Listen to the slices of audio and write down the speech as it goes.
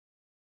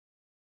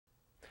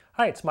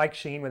Hi, it's Mike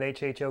Sheen with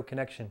HHO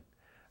Connection.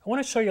 I want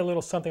to show you a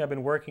little something I've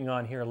been working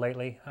on here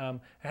lately. I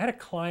had a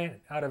client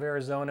out of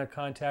Arizona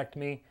contact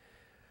me,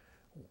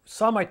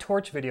 saw my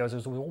torch videos,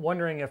 was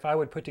wondering if I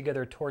would put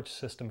together a torch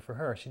system for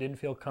her. She didn't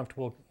feel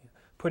comfortable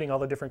putting all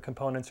the different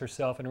components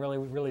herself and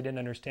really didn't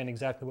understand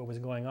exactly what was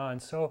going on.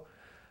 So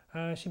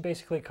she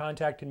basically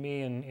contacted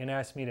me and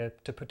asked me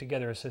to put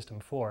together a system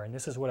for her, and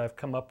this is what I've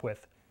come up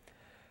with.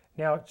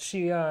 Now,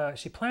 she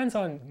plans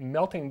on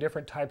melting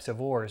different types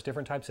of ores,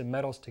 different types of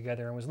metals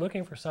together, and was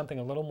looking for something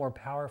a little more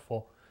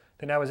powerful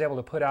than I was able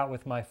to put out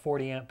with my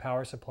 40 amp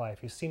power supply.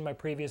 If you've seen my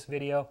previous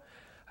video,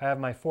 I have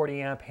my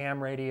 40 amp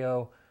ham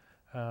radio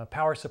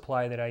power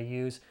supply that I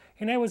use,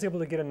 and I was able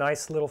to get a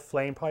nice little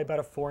flame, probably about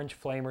a 4-inch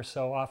flame or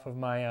so, off of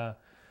my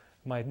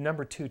my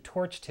number 2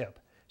 torch tip.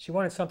 She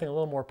wanted something a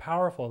little more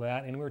powerful than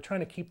that, and we were trying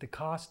to keep the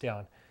cost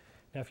down.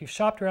 Now, if you've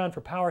shopped around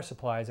for power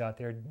supplies out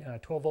there,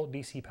 12 volt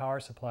DC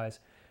power supplies,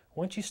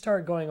 once you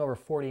start going over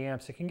 40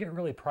 amps, it can get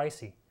really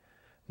pricey.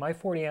 My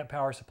 40 amp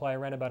power supply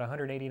ran about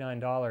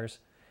 $189,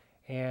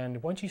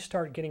 and once you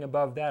start getting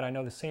above that, I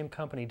know the same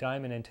company,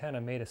 Diamond Antenna,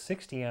 made a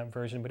 60 amp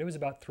version, but it was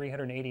about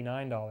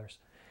 $389.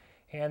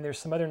 And there's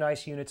some other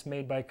nice units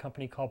made by a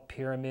company called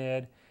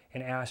Pyramid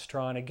and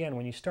Astron. Again,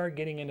 when you start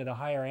getting into the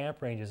higher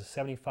amp ranges, the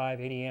 75,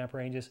 80 amp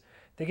ranges,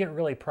 they get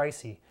really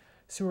pricey.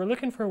 So we're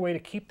looking for a way to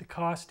keep the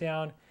cost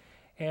down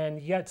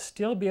and yet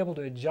still be able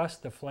to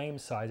adjust the flame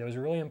size. It was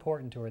really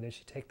important to her that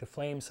she take the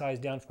flame size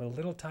down from a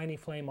little tiny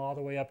flame all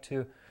the way up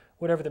to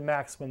whatever the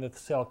maximum that the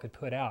cell could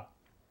put out.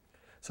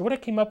 So what I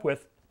came up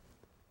with,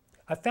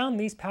 I found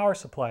these power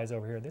supplies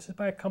over here. This is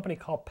by a company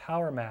called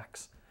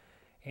PowerMax,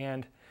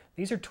 and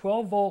these are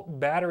 12 volt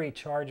battery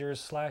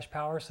chargers /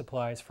 power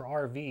supplies for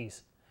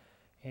RVs,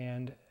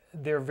 and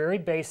they're very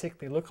basic.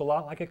 They look a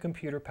lot like a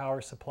computer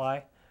power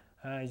supply.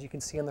 As you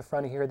can see on the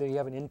front here, there you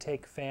have an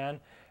intake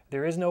fan.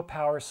 There is no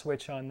power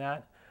switch on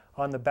that.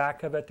 On the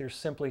back of it, there's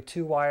simply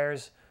 2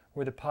 wires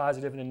where the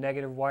positive and the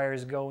negative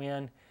wires go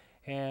in.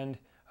 And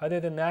other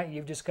than that,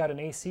 you've just got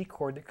an AC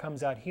cord that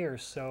comes out here.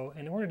 So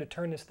in order to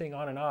turn this thing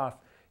on and off,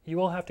 you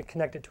will have to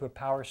connect it to a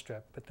power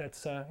strip. But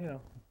that's,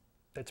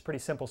 that's pretty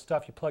simple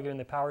stuff. You plug it in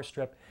the power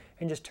strip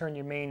and just turn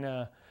your main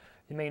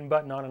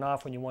button on and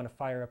off when you want to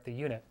fire up the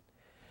unit.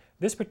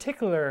 This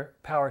particular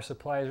power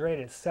supply is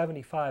rated at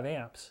 75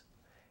 amps.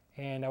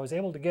 And I was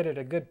able to get it at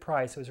a good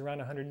price. It was around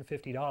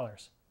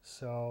 $150.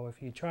 So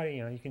if you try to,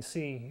 you can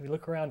see, you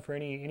look around for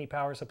any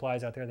power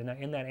supplies out there that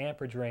are in that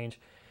amperage range,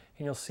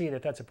 and you'll see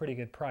that that's a pretty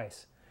good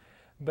price.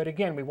 But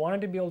again, we wanted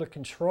to be able to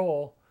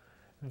control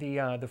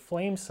the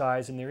flame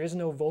size, and there is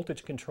no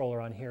voltage controller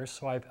on here.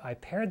 So I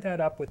paired that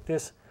up with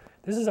this.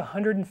 This is a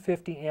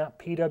 150 amp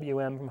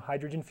PWM from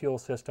Hydrogen Fuel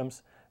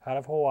Systems out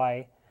of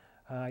Hawaii.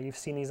 You've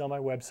seen these on my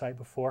website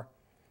before.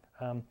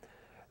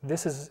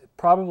 This is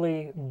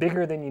probably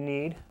bigger than you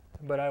need,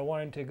 but I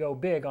wanted to go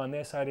big on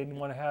this. I didn't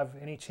want to have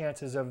any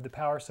chances of the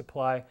power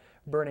supply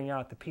burning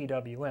out the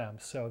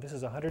PWM. So this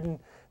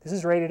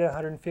is rated at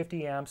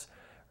 150 amps.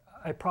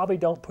 I probably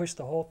don't push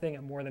the whole thing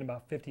at more than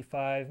about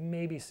 55,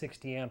 maybe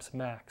 60 amps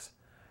max.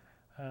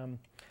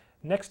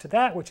 Next to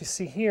that, what you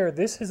see here,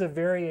 this is a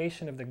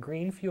variation of the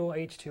Green Fuel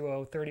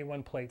H2O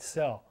 31 plate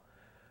cell.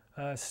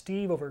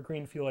 Steve over at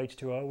Green Fuel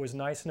H2O was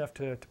nice enough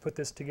to put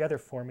this together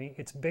for me.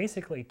 It's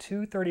basically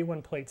 2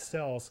 31 plate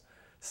cells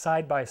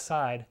side by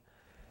side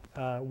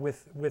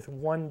with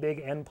one big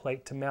end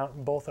plate to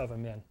mount both of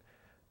them in.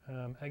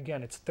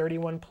 Again, it's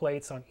 31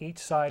 plates on each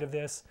side of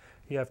this.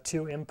 You have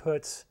 2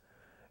 inputs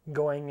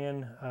going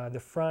in the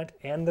front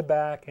and the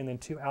back, and then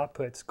 2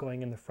 outputs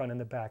going in the front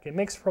and the back. It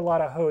makes for a lot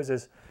of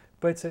hoses,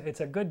 but it's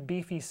a good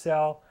beefy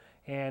cell,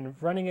 and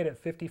running it at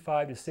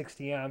 55 to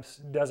 60 amps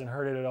doesn't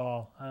hurt it at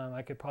all.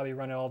 I could probably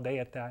run it all day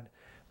at that.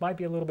 Might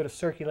be a little bit of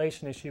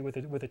circulation issue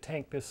with a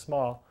tank this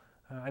small.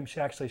 I'm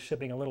actually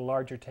shipping a little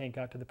larger tank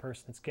out to the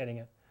person that's getting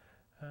it.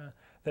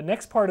 The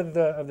next part of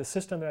the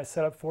system that I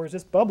set up for is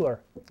this bubbler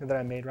that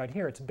I made right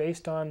here. It's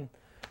based on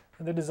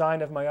the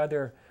design of my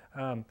other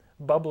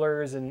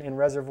bubblers and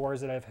reservoirs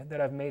that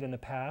I've made in the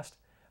past.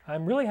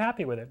 I'm really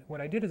happy with it.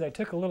 What I did is I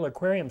took a little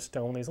aquarium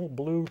stone, these little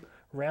blue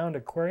round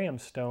aquarium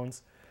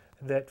stones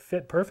that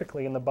fit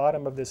perfectly in the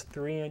bottom of this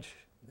 3-inch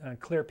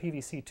clear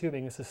PVC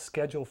tubing. This is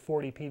Schedule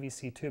 40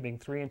 PVC tubing,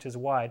 3 inches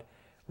wide,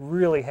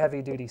 really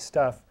heavy duty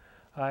stuff.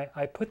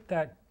 I put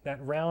that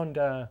round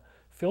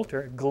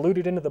filter, glued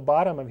it into the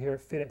bottom of here.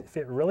 It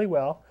fit really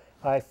well.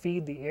 I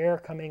feed the air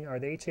coming, or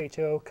the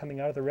HHO coming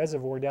out of the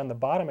reservoir down the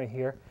bottom of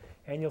here,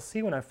 and you'll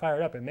see when I fire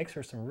it up, it makes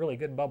for some really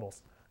good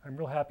bubbles. I'm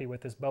real happy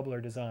with this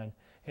bubbler design.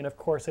 And of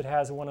course it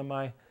has one of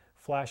my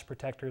flash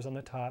protectors on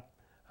the top,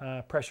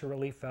 pressure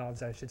relief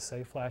valves, I should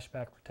say,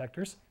 flashback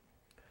protectors.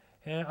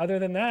 And other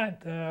than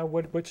that,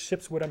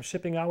 what I'm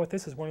shipping out with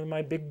this is one of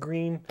my big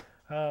green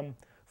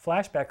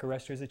flashback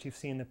arresters that you've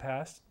seen in the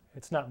past.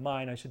 It's not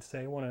mine, I should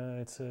say.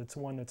 It's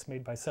one that's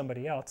made by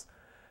somebody else.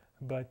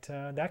 But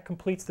that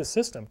completes the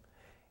system.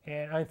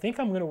 And I think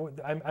I'm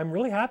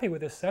really happy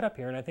with this setup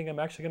here, and I think I'm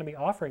actually going to be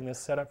offering this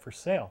setup for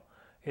sale.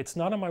 It's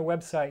not on my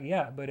website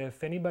yet, but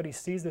if anybody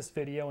sees this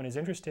video and is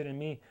interested in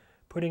me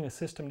putting a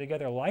system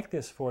together like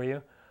this for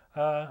you.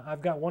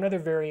 I've got one other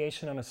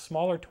variation on a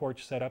smaller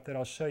torch setup that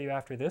I'll show you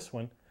after this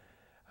one,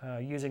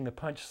 using the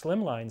punch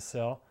slimline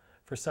cell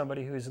for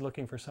somebody who's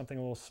looking for something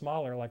a little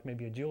smaller, like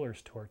maybe a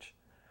jeweler's torch.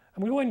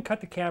 I'm going to go ahead and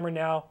cut the camera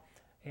now,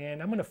 and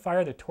I'm going to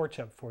fire the torch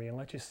up for you and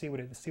let you see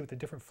what the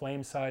different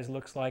flame size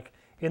looks like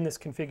in this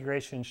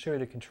configuration and show you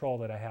the control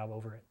that I have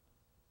over it.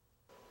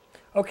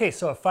 Okay,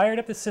 so I fired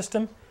up the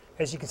system.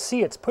 As you can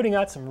see, it's putting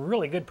out some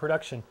really good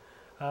production.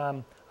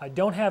 I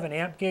don't have an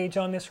amp gauge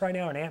on this right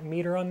now, an amp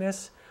meter on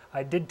this.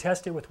 I did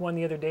test it with one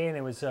the other day, and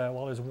it was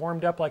while it was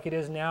warmed up like it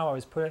is now, I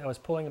was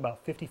pulling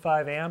about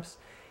 55 amps,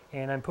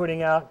 and I'm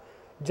putting out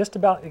just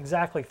about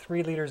exactly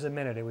 3 liters a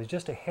minute. It was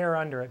just a hair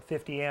under at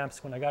 50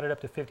 amps. When I got it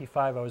up to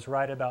 55, I was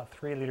right about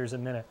 3 liters a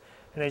minute.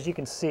 And as you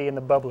can see in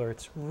the bubbler,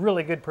 it's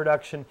really good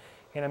production,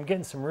 and I'm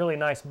getting some really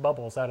nice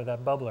bubbles out of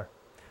that bubbler.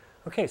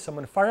 Okay, so I'm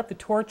going to fire up the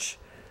torch,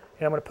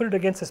 and I'm going to put it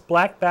against this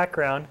black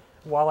background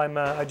while I'm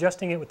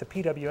adjusting it with the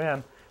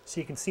PWM so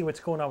you can see what's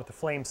going on with the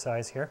flame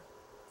size here.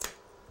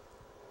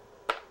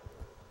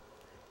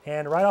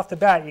 And right off the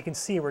bat, you can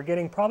see we're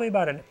getting probably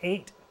about an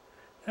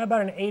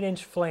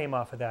 8-inch flame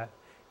off of that.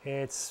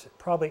 It's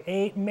probably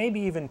 8, maybe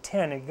even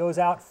 10. It goes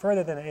out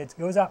further than it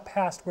goes out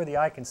past where the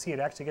eye can see. It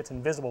actually gets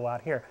invisible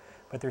out here,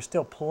 but there's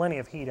still plenty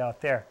of heat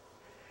out there.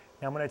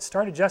 Now I'm going to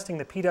start adjusting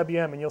the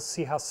PWM, and you'll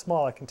see how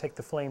small I can take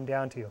the flame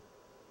down to.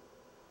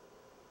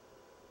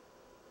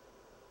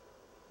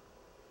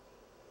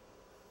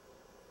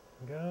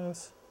 There it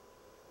goes.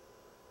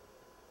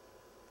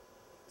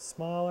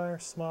 Smaller,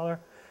 smaller.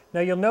 Now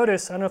you'll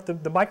notice, I don't know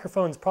if the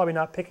microphone's probably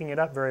not picking it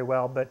up very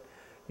well, but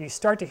you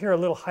start to hear a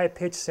little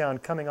high-pitched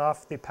sound coming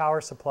off the power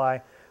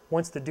supply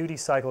once the duty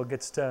cycle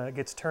gets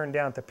turned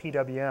down at the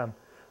PWM.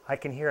 I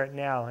can hear it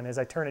now, and as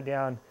I turn it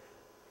down,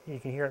 you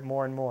can hear it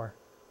more and more.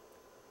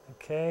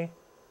 Okay,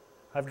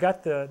 I've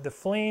got the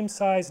flame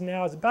size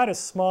now. It's about as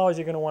small as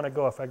you're going to want to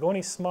go. If I go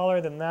any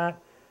smaller than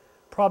that,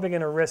 probably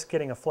going to risk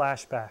getting a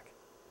flashback.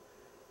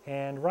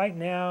 And right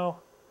now,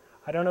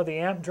 I don't know the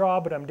amp draw,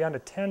 but I'm down to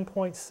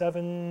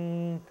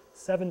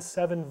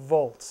 10.777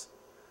 volts.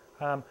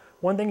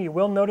 One thing you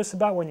will notice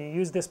about when you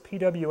use this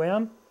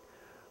PWM,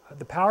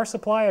 the power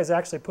supply is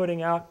actually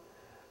putting out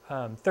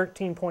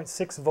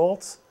 13.6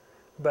 volts,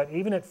 but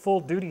even at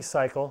full duty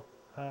cycle,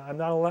 I'm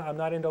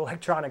not into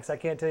electronics. I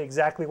can't tell you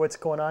exactly what's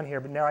going on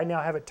here, but I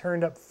now have it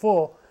turned up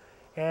full,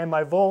 and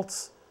my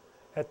volts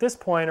at this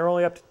point are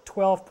only up to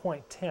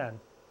 12.10.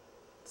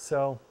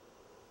 So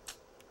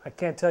I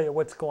can't tell you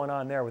what's going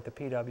on there with the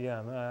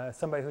PWM.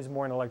 Somebody who's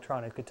more in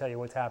electronics could tell you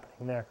what's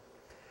happening there.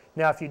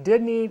 Now, if you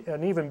did need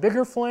an even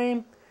bigger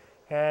flame,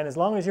 and as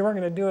long as you weren't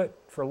going to do it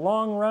for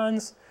long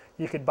runs,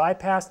 you could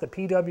bypass the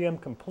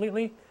PWM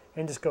completely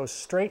and just go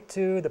straight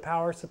to the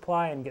power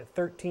supply and get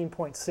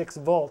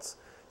 13.6 volts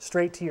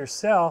straight to your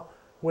cell,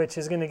 which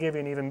is going to give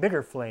you an even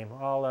bigger flame.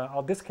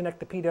 I'll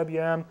disconnect the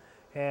PWM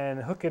and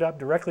hook it up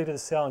directly to the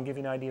cell and give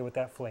you an idea what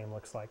that flame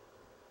looks like.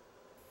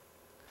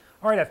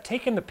 All right, I've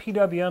taken the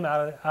PWM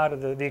out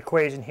of the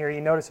equation here.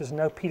 You notice there's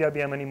no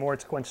PWM anymore.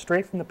 It's going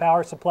straight from the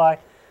power supply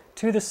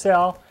to the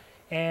cell,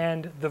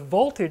 and the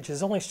voltage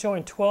is only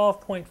showing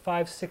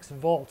 12.56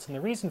 volts. And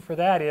the reason for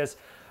that is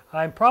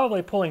I'm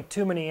probably pulling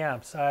too many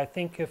amps. I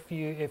think if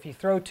you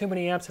throw too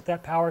many amps at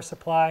that power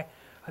supply,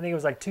 I think it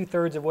was like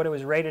 2/3 of what it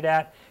was rated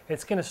at,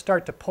 it's going to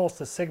start to pulse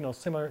the signal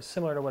similar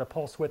to what a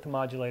pulse width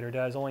modulator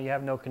does, only you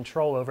have no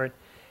control over it.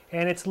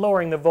 And it's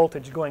lowering the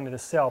voltage going to the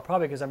cell,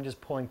 probably because I'm just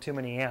pulling too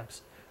many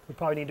amps. We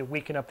probably need to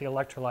weaken up the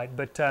electrolyte,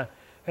 but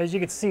as you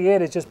can see,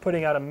 it is just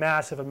putting out a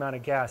massive amount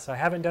of gas. I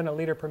haven't done a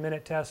liter per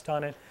minute test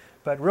on it,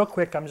 but real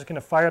quick, I'm just going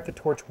to fire up the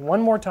torch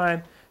one more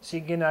time so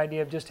you can get an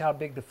idea of just how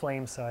big the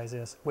flame size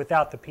is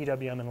without the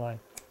PWM in line.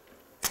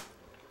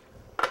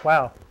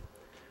 Wow.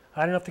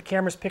 I don't know if the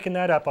camera's picking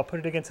that up. I'll put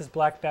it against this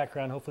black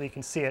background. Hopefully you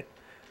can see it.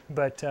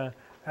 But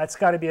that's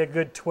got to be a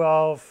good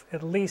 12,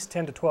 at least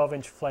 10 to 12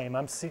 inch flame.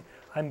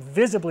 I'm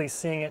visibly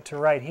seeing it to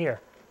right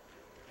here.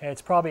 And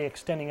it's probably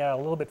extending out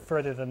a little bit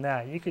further than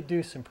that. You could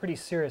do some pretty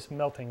serious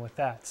melting with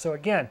that. So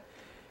again,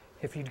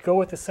 if you go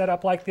with a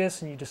setup like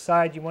this and you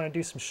decide you want to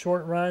do some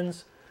short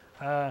runs,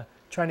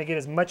 trying to get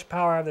as much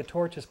power out of the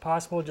torch as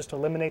possible, just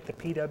eliminate the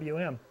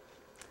PWM.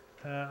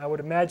 I would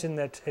imagine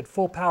that at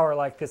full power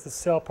like this, the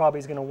cell probably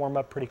is going to warm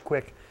up pretty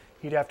quick.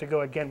 You'd have to go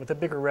again with a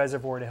bigger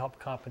reservoir to help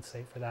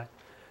compensate for that.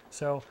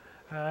 So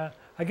I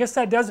guess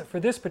that does it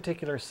for this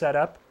particular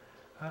setup.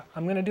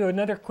 I'm going to do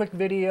another quick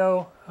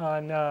video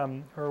on,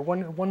 or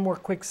one more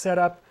quick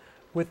setup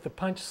with the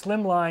punch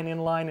slimline in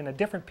line in a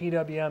different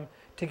PWM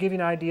to give you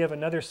an idea of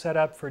another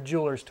setup for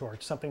jeweler's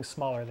torch, something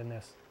smaller than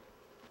this.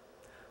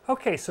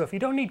 Okay, so if you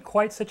don't need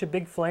quite such a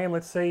big flame,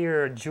 let's say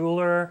you're a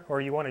jeweler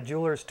or you want a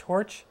jeweler's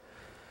torch,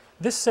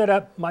 this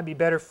setup might be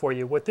better for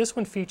you. What this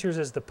one features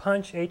is the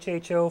Punch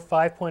HHO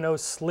 5.0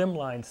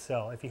 slimline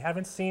cell. If you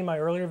haven't seen my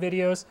earlier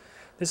videos,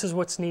 this is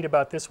what's neat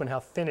about this one, how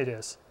thin it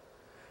is.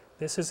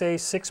 This is a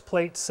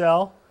 6-plate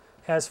cell,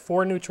 has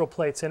 4 neutral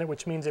plates in it,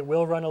 which means it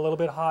will run a little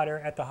bit hotter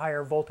at the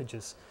higher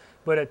voltages.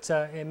 But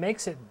it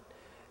makes it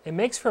It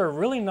makes for a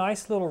really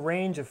nice little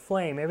range of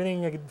flame.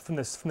 Everything from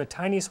the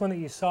tiniest one that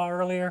you saw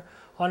earlier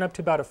on up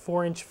to about a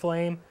 4-inch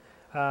flame.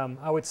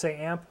 I would say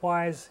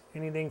amp-wise,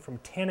 anything from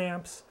 10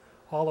 amps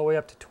all the way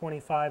up to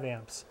 25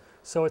 amps.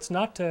 So it's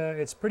not,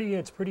 it's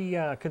pretty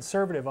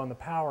conservative on the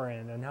power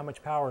end and how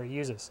much power it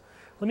uses.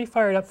 Let me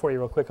fire it up for you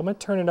real quick. I'm going to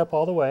turn it up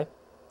all the way.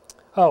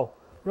 Oh,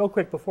 real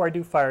quick before I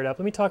do fire it up,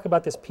 let me talk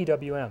about this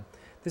PWM.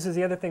 This is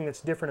the other thing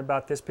that's different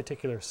about this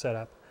particular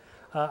setup.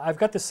 I've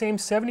got the same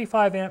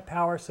 75 amp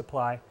power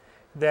supply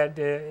that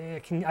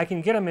I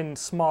can get them in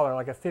smaller,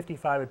 like a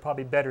 55 would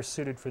probably be better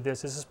suited for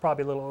this. This is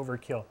probably a little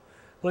overkill.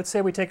 Let's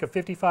say we take a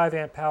 55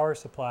 amp power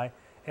supply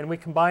and we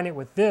combine it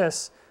with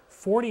this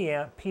 40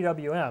 amp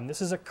PWM.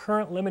 This is a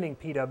current limiting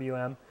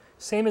PWM,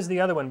 same as the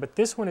other one, but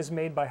this one is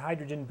made by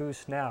Hydrogen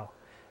Boost Now.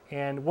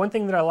 And one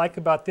thing that I like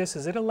about this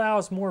is it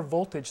allows more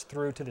voltage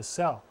through to the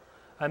cell.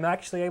 I'm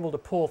actually able to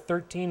pull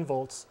 13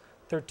 volts,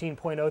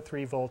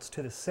 13.03 volts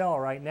to the cell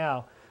right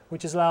now,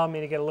 which is allowing me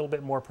to get a little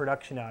bit more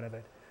production out of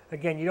it.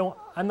 Again,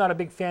 I'm not a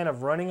big fan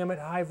of running them at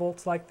high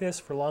volts like this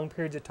for long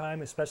periods of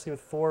time, especially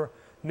with 4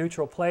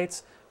 neutral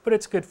plates, but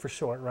it's good for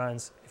short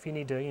runs if you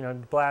need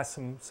to, blast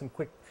some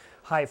quick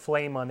high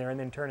flame on there and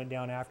then turn it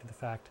down after the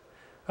fact.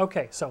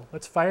 Okay, so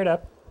let's fire it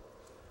up.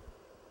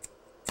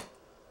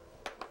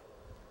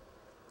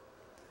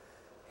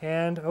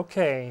 And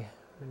okay,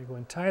 I'm going to go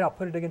in tight. I'll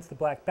put it against the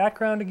black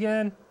background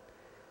again.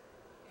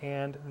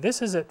 And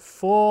this is at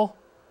full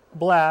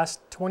blast,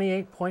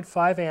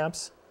 28.5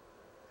 amps.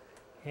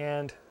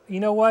 And you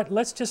know what?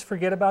 Let's just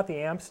forget about the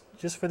amps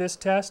just for this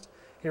test.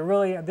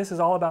 This is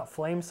all about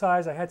flame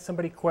size. I had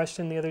somebody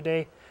question the other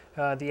day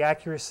the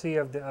accuracy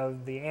of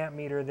the amp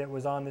meter that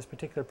was on this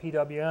particular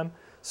PWM.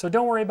 So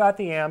don't worry about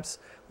the amps.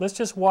 Let's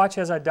just watch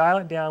as I dial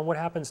it down what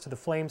happens to the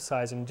flame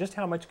size and just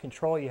how much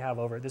control you have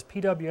over it. This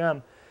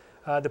PWM,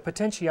 the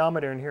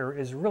potentiometer in here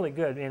is really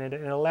good, and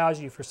it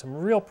allows you for some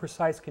real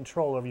precise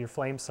control over your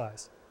flame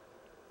size.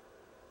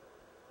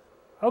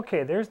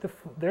 Okay, there's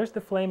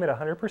the flame at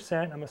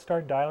 100%. I'm going to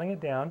start dialing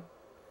it down.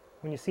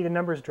 When you see the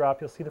numbers drop,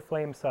 you'll see the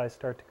flame size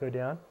start to go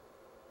down.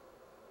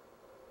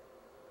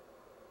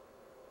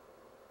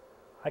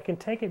 I can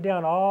take it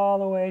down all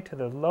the way to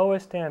the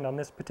lowest end on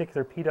this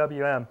particular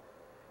PWM.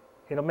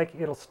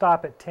 It'll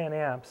stop at 10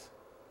 amps,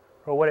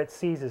 or what it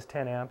sees is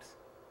 10 amps,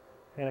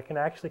 and it can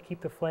actually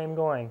keep the flame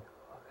going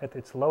at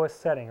its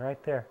lowest setting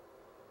right there.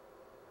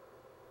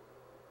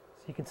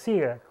 So you can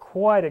see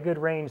quite a good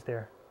range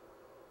there.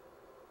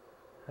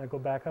 I'll go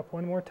back up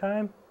one more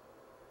time.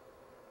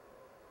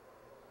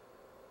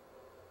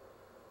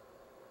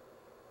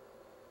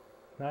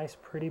 Nice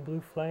pretty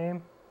blue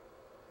flame.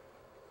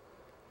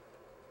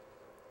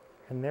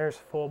 And there's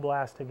full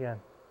blast again.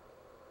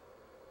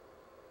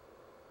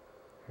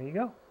 There you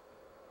go.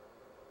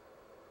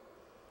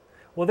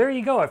 Well, there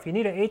you go. If you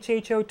need a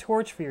HHO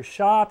torch for your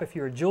shop, if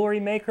you're a jewelry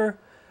maker,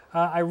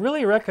 I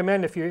really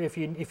recommend if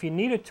you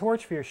need a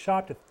torch for your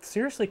shop to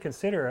seriously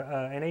consider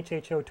an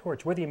HHO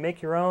torch. Whether you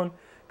make your own,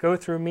 go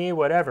through me,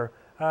 whatever.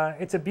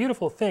 It's a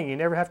beautiful thing. You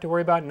never have to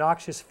worry about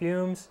noxious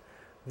fumes.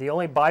 The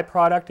only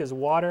byproduct is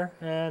water,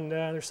 and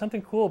there's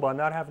something cool about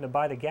not having to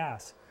buy the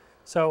gas.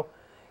 So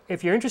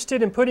if you're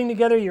interested in putting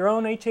together your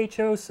own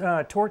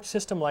HHO torch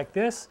system like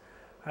this,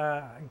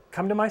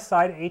 come to my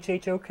site,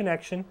 HHO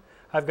Connection.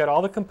 I've got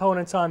all the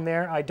components on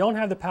there. I don't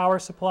have the power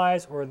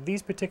supplies or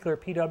these particular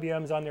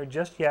PWMs on there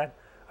just yet.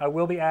 I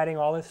will be adding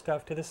all this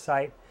stuff to the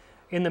site.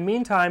 In the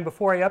meantime,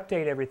 before I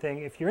update everything,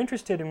 if you're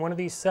interested in one of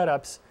these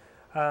setups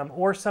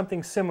or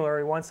something similar,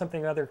 or you want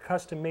something other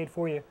custom made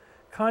for you,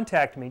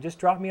 contact me. Just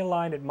drop me a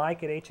line at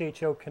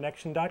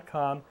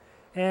mike@hhoconnection.com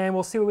and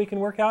we'll see what we can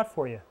work out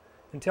for you.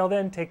 Until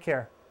then, take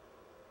care.